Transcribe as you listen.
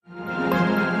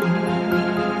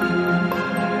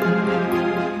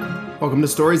Welcome to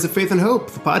Stories of Faith and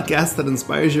Hope, the podcast that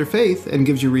inspires your faith and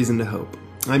gives you reason to hope.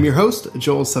 I'm your host,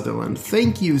 Joel Sutherland.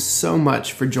 Thank you so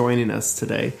much for joining us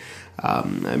today.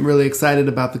 I'm really excited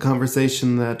about the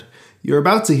conversation that you're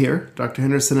about to hear. Dr.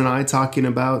 Henderson and I talking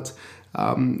about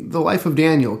the life of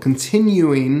Daniel,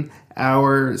 continuing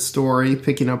our story,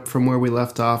 picking up from where we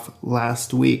left off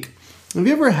last week. Have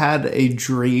you ever had a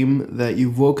dream that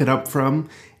you've woken up from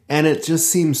and it just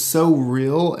seems so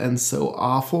real and so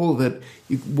awful that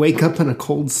you wake up in a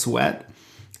cold sweat?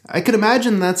 I could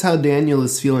imagine that's how Daniel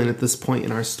is feeling at this point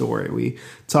in our story. We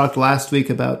talked last week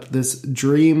about this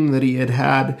dream that he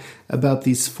had about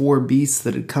these four beasts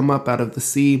that had come up out of the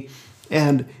sea.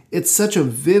 And it's such a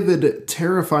vivid,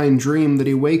 terrifying dream that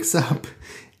he wakes up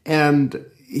and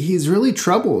he's really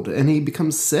troubled and he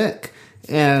becomes sick.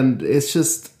 And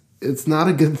it's not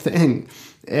a good thing.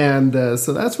 And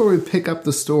so that's where we pick up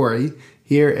the story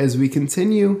here as we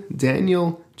continue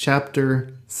Daniel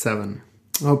chapter 7.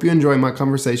 I hope you enjoy my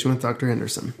conversation with Dr.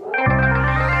 Henderson.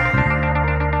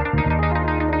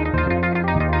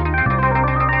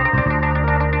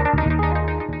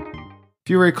 If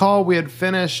you recall, we had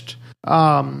finished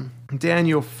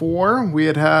Daniel 4. We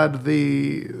had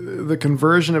the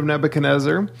conversion of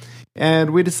Nebuchadnezzar. And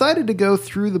we decided to go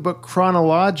through the book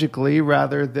chronologically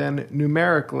rather than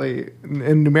numerically,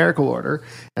 in numerical order.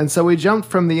 And so we jumped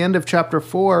from the end of chapter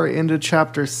 4 into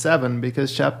chapter 7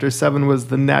 because chapter 7 was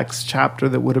the next chapter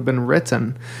that would have been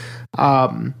written.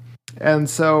 And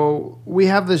so we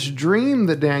have this dream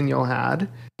that Daniel had,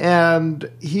 and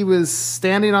he was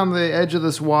standing on the edge of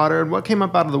this water. And what came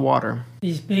up out of the water?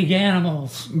 These big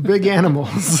animals. Big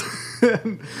animals.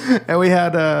 And we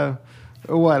had a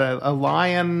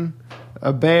lion,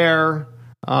 a bear,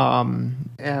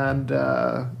 and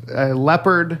a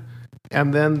leopard,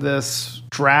 and then this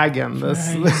dragon,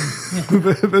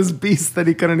 this beast that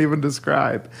he couldn't even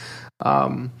describe.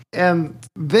 And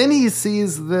then he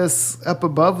sees this up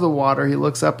above the water. He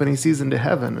looks up and he sees into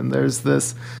heaven, and there's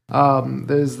this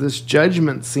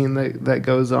judgment scene that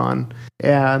goes on.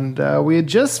 And we had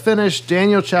just finished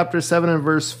Daniel chapter 7 and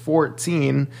verse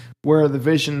 14, where the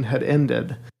vision had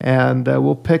ended. And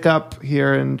we'll pick up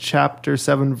here in chapter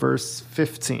 7, verse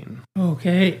 15.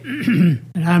 Okay,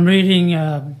 and I'm reading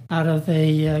out of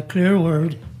the Clear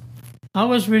Word. I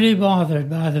was really bothered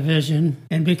by the vision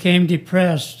and became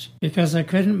depressed because I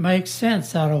couldn't make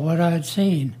sense out of what I'd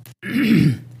seen.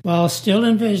 While still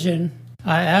in vision,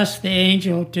 I asked the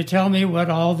angel to tell me what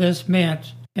all this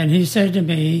meant, and he said to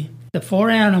me, "The four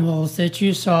animals that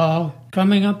you saw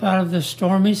coming up out of the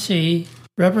stormy sea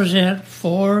represent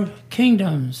four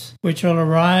kingdoms, which will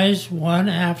arise one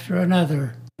after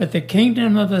another. But the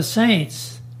kingdom of the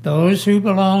saints, those who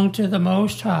belong to the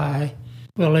Most High,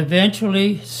 will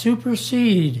eventually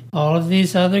supersede all of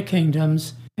these other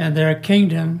kingdoms, and their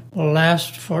kingdom will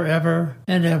last forever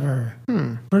and ever."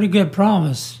 Pretty good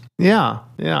promise. Yeah.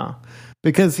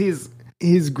 Because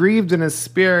he's grieved in his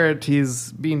spirit.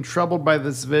 He's being troubled by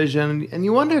this vision. And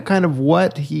you wonder kind of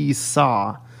what he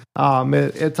saw.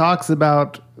 It talks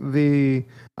about the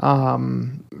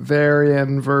there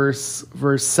in verse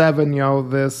 7,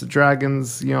 this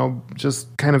dragon's,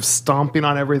 just kind of stomping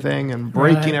on everything and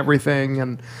breaking everything.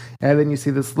 And then you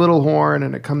see this little horn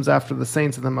and it comes after the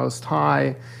saints of the Most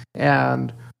High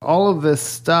and all of this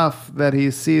stuff that he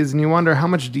sees. And you wonder how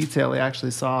much detail he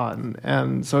actually saw.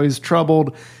 And so he's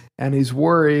troubled and he's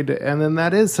worried. And then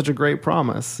that is such a great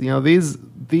promise.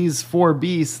 These four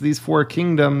beasts, these four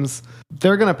kingdoms,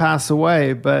 they're going to pass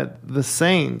away, but the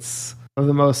saints of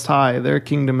the Most High, their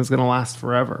kingdom is going to last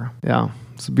forever. Yeah,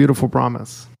 it's a beautiful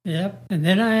promise. Yep. And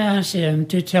then I asked him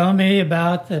to tell me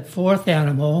about the fourth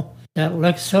animal that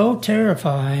looks so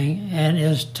terrifying and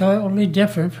is totally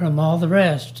different from all the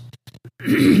rest.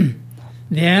 The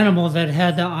animal that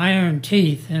had the iron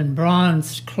teeth and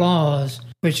bronze claws,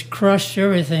 which crushed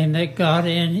everything that got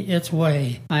in its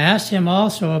way. I asked him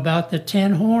also about the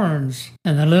 10 horns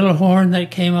and the little horn that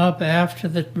came up after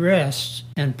the rest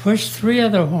and pushed 3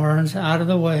 other horns out of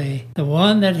the way, the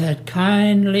one that had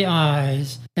kindly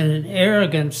eyes and an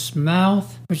arrogant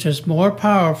mouth, which was more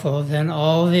powerful than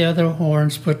all the other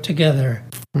horns put together.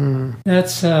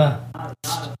 That's a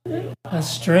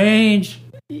strange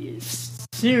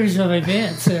series of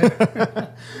events.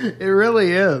 It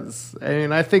really is. I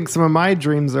mean, I think some of my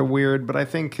dreams are weird, but I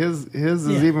think his is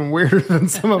even weirder than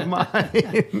some of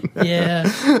mine.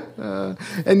 Yeah.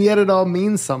 And yet it all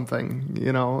means something,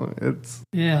 it's...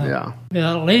 Yeah.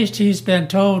 Well, at least he's been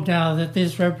told now that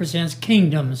this represents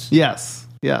kingdoms. Yes.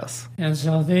 And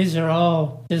so these are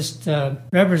all just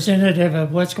representative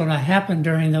of what's going to happen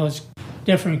during those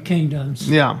different kingdoms.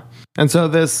 Yeah. And so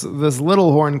this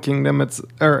little horn kingdom,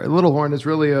 little horn is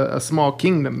really a small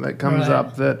kingdom that comes Right.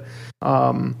 up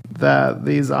that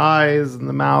these eyes and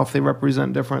the mouth, they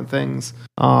represent different things.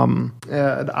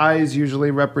 Eyes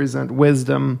usually represent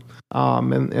wisdom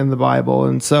in the Bible,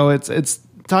 and so it's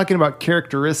talking about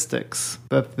characteristics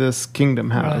that this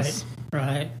kingdom has.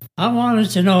 Right. I wanted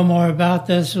to know more about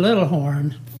this little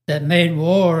horn that made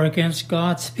war against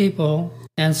God's people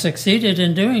and succeeded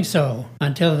in doing so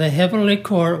until the heavenly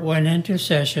court went into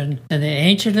session and the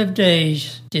Ancient of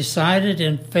Days decided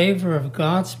in favor of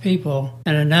God's people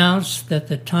and announced that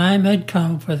the time had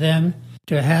come for them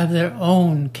to have their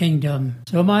own kingdom.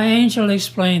 So my angel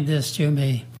explained this to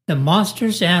me. The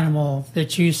monstrous animal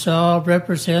that you saw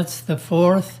represents the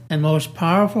fourth and most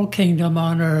powerful kingdom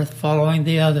on earth following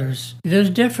the others. It is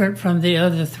different from the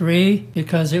other three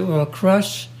because it will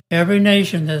crush every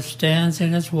nation that stands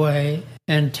in its way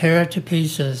and tear it to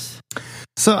pieces.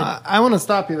 So I want to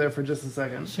stop you there for just a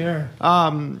second. Sure.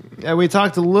 We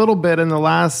talked a little bit in the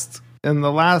last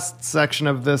section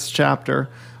of this chapter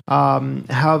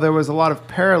how there was a lot of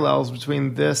parallels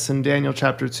between this and Daniel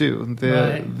chapter 2,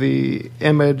 the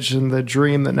image and the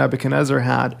dream that Nebuchadnezzar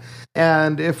had.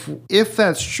 And if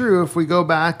that's true, if we go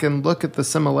back and look at the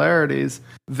similarities,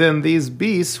 then these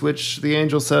beasts, which the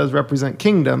angel says represent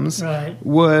kingdoms,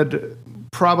 would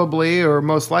probably, or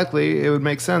most likely, it would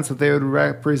make sense that they would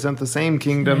represent the same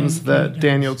kingdoms that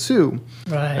Daniel 2.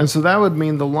 Right. And so that would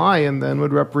mean the lion then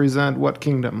would represent what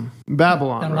kingdom?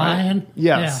 Babylon, The right? lion?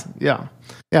 Yes, yeah.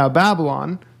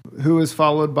 Babylon, who is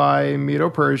followed by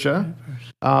Medo-Persia,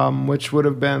 which would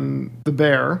have been the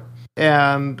bear,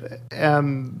 and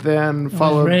then It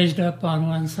followed... was raised up on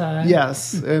one side.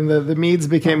 Yes, and the Medes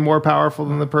became more powerful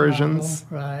than the Persians.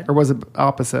 Right. Or was it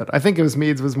opposite? I think it was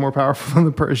Medes was more powerful than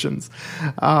the Persians.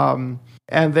 And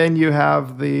then you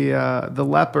have the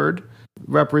leopard,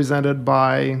 represented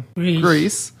by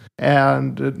Greece.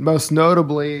 And most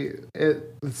notably,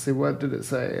 let's see, what did it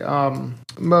say?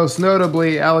 Most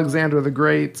notably, Alexander the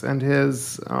Great and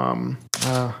his... I'm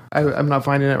not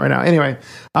finding it right now. Anyway,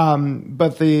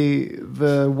 but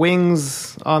the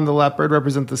wings on the leopard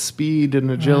represent the speed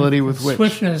and agility with which...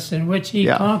 Swiftness in which he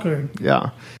conquered. Yeah.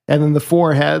 And then the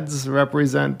four heads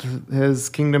represent his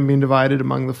kingdom being divided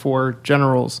among the four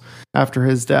generals after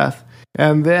his death.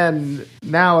 And then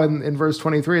now in verse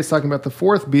 23, it's talking about the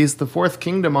fourth beast. The fourth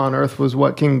kingdom on earth was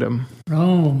what kingdom?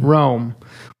 Rome,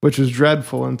 which was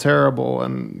dreadful and terrible.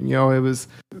 And, it was,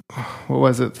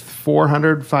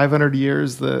 400, 500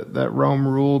 years that Rome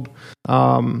ruled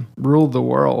the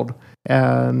world.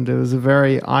 And it was a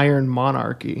very iron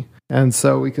monarchy. And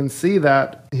so we can see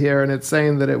that here, and it's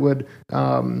saying that it would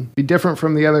be different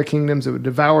from the other kingdoms. It would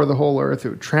devour the whole earth. It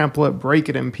would trample it, break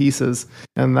it in pieces.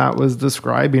 And that was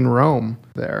describing Rome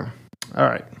there. All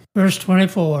right. Verse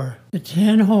 24, the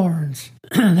 10 horns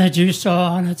that you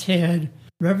saw on its head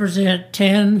represent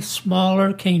 10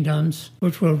 smaller kingdoms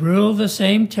which will rule the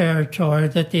same territory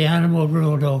that the animal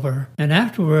ruled over. And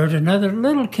afterward, another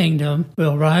little kingdom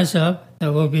will rise up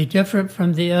that will be different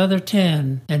from the other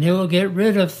 10, and it will get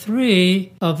rid of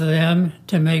 3 of them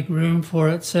to make room for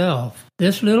itself.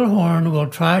 This little horn will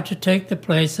try to take the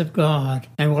place of God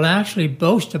and will actually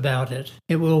boast about it.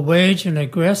 It will wage an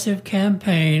aggressive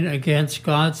campaign against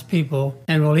God's people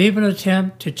and will even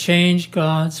attempt to change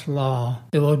God's law.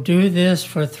 It will do this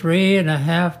for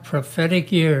 3.5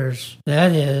 prophetic years.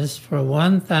 That is, for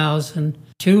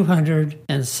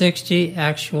 1,260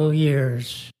 actual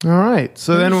years. All right.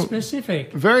 So Very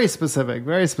specific. Very specific.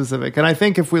 Very specific. And I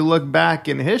think if we look back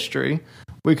in history,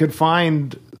 we could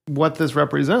find what this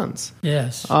represents.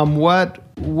 Yes.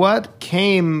 What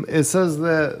came, it says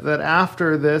that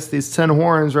after this, these 10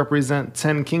 horns represent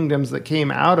 10 kingdoms that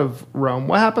came out of Rome.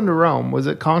 What happened to Rome? Was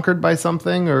it conquered by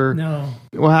something, or No.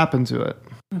 what happened to it?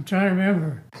 I'm trying to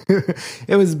remember.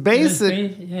 It was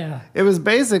basic. Yeah. It was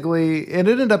basically, it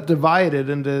ended up divided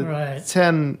into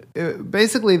 10,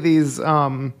 basically these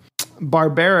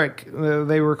barbaric,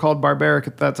 they were called barbaric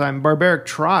at that time, barbaric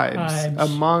tribes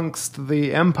amongst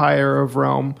the empire of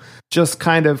Rome just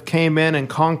kind of came in and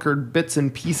conquered bits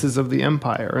and pieces of the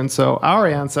empire. And so our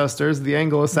ancestors, the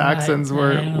Anglo-Saxons,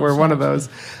 were one of those.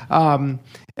 And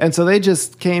so they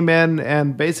just came in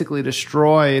and basically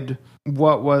destroyed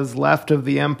what was left of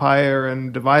the empire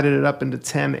and divided it up into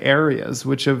 10 areas,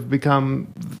 which have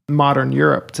become modern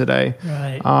Europe today.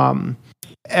 Right.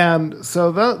 And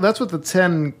so that's what the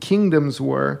 10 kingdoms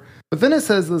were. But then it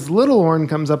says this little horn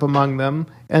comes up among them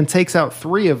and takes out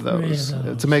 3 of those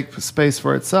to make space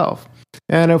for itself.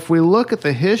 And if we look at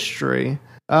the history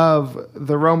of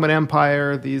the Roman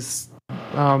Empire, these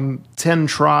 10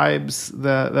 tribes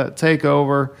that take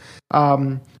over,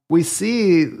 we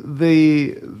see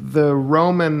the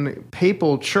Roman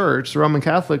Papal Church, the Roman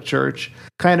Catholic Church,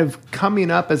 kind of coming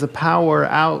up as a power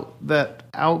that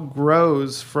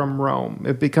outgrows from Rome.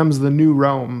 It becomes the new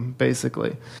Rome,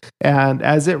 basically. And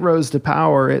as it rose to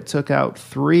power, it took out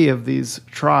 3 of these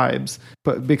tribes,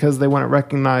 but because they wouldn't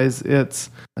recognize its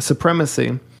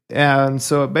supremacy. And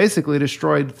so it basically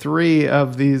destroyed 3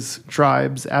 of these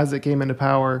tribes as it came into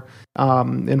power.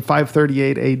 In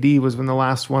 538 AD was when the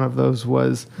last one of those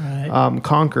was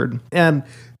conquered. And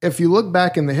if you look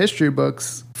back in the history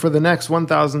books for the next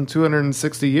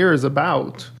 1,260 years the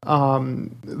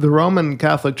Roman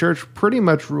Catholic Church pretty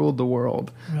much ruled the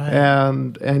world. Right.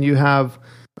 And you have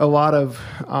a lot of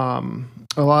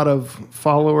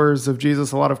followers of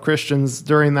Jesus, a lot of Christians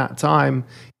during that time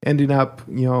ending up,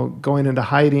 going into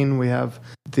hiding. We have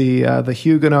the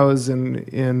Huguenots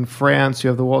in France. You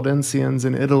have the Waldensians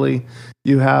in Italy.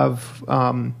 You have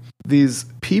these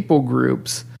people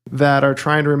groups that are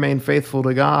trying to remain faithful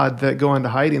to God that go into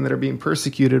hiding, that are being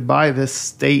persecuted by this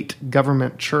state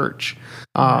government church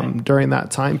during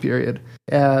that time period.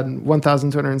 And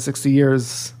 1,260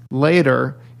 years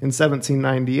later, in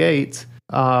 1798,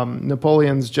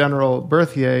 Napoleon's general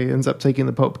Berthier ends up taking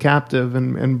the Pope captive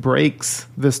and breaks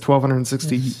this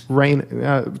 1260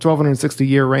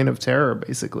 year reign of terror,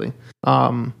 basically.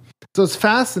 So it's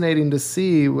fascinating to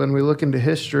see when we look into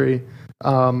history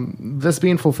this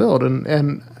being fulfilled,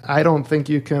 and I don't think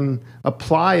you can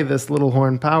apply this little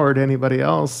horn power to anybody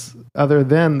else other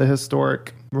than the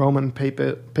historic Roman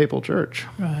Papal Church.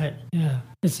 Right. Yeah.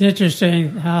 It's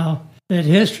interesting how that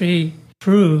history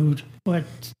proved what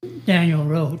Daniel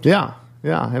wrote. Yeah,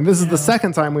 and this is the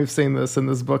second time we've seen this in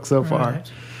this book so far.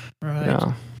 Right.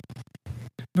 Yeah.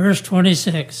 Verse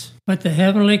 26, but the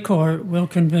heavenly court will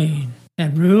convene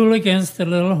and rule against the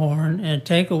little horn and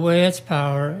take away its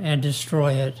power and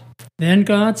destroy it. Then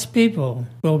God's people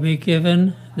will be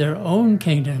given their own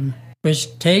kingdom,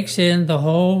 which takes in the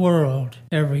whole world,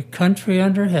 every country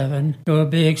under heaven. It will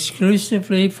be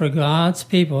exclusively for God's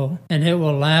people, and it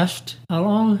will last how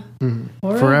long?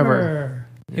 Forever.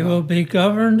 It will be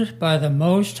governed by the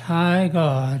Most High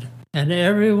God, and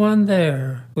everyone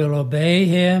there will obey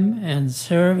him and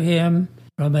serve him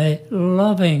from a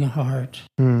loving heart.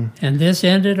 And this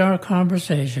ended our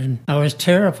conversation. I was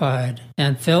terrified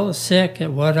and felt sick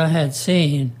at what I had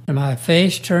seen, and my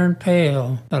face turned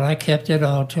pale, but I kept it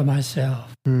all to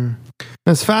myself.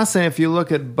 It's fascinating if you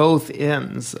look at both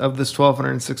ends of this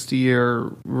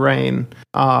 1260-year reign.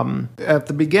 At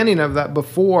the beginning of that,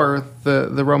 before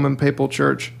the Roman Papal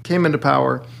Church came into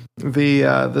power,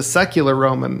 the secular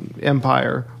Roman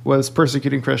Empire was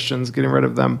persecuting Christians, getting rid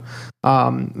of them.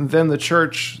 Then the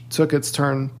church took its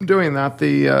turn doing that,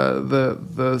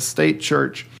 the state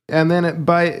church. And then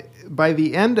by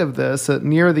the end of this,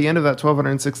 near the end of that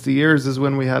 1260 years, is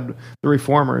when we had the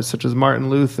reformers such as Martin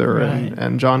Luther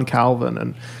and John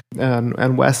Calvin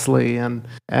and Wesley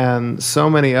and so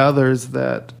many others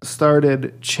that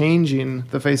started changing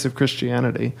the face of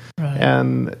Christianity.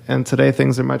 And today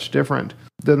things are much different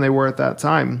than they were at that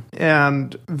time.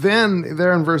 And then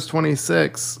there in verse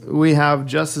 26, we have,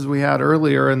 just as we had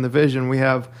earlier in the vision, we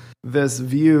have this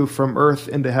view from earth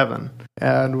into heaven.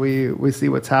 And we see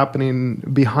what's happening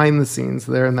behind the scenes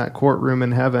there in that courtroom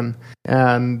in heaven.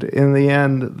 And in the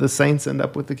end, the saints end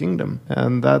up with the kingdom.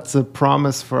 And that's a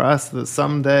promise for us that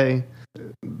someday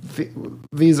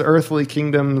these earthly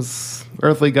kingdoms,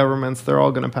 earthly governments, they're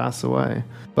all going to pass away.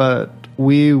 But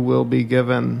we will be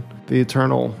given the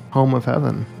eternal home of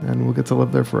heaven, and we'll get to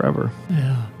live there forever.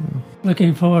 Yeah.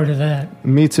 Looking forward to that.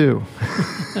 Me too.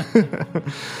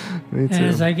 Me too.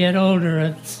 As I get older,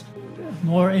 it's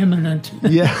more imminent.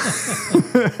 Yeah.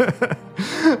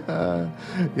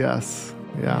 Yes.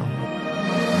 Yeah.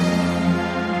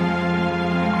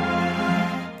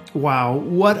 Wow,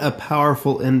 what a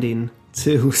powerful ending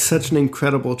to such an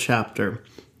incredible chapter.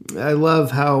 I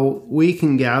love how we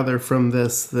can gather from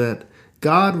this that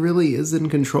God really is in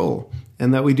control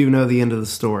and that we do know the end of the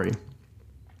story.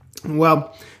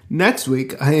 Well, next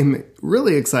week I am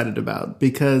really excited about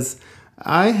because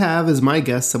I have as my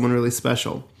guest someone really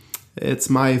special. It's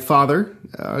my father,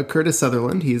 Curtis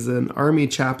Sutherland. He's an Army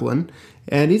chaplain,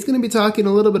 and he's going to be talking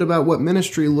a little bit about what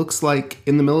ministry looks like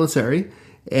in the military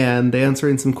and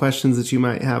answering some questions that you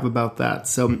might have about that.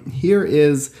 So here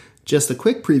is just a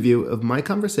quick preview of my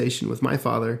conversation with my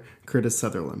father, Curtis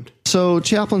Sutherland. So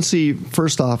chaplaincy,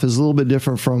 first off, is a little bit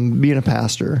different from being a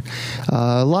pastor.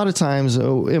 A lot of times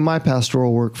in my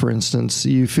pastoral work, for instance,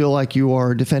 you feel like you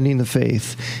are defending the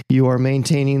faith. You are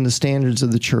maintaining the standards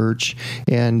of the church,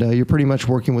 and you're pretty much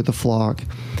working with the flock.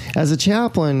 As a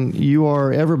chaplain, you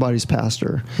are everybody's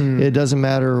pastor. It doesn't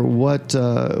matter what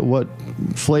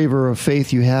flavor of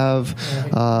faith you have.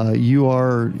 You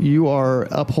are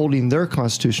upholding their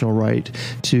constitutional right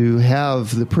to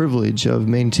have the privilege of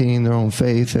maintaining their own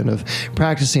faith and of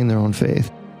practicing their own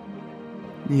faith.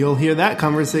 You'll hear that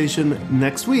conversation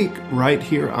next week right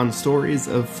here on Stories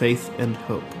of Faith and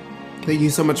Hope. Thank you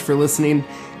so much for listening,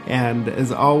 and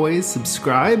as always,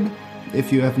 subscribe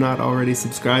if you have not already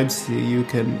subscribed so you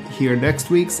can hear next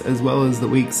week's as well as the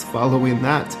weeks following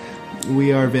that.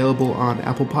 We are available on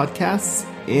Apple Podcasts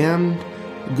and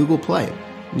Google Play.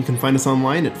 You can find us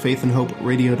online at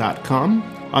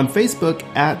faithandhoperadio.com, on Facebook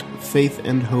at Faith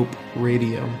and Hope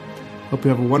Radio. Hope you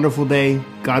have a wonderful day.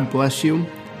 God bless you.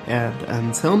 And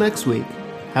until next week,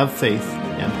 have faith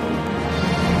and hope.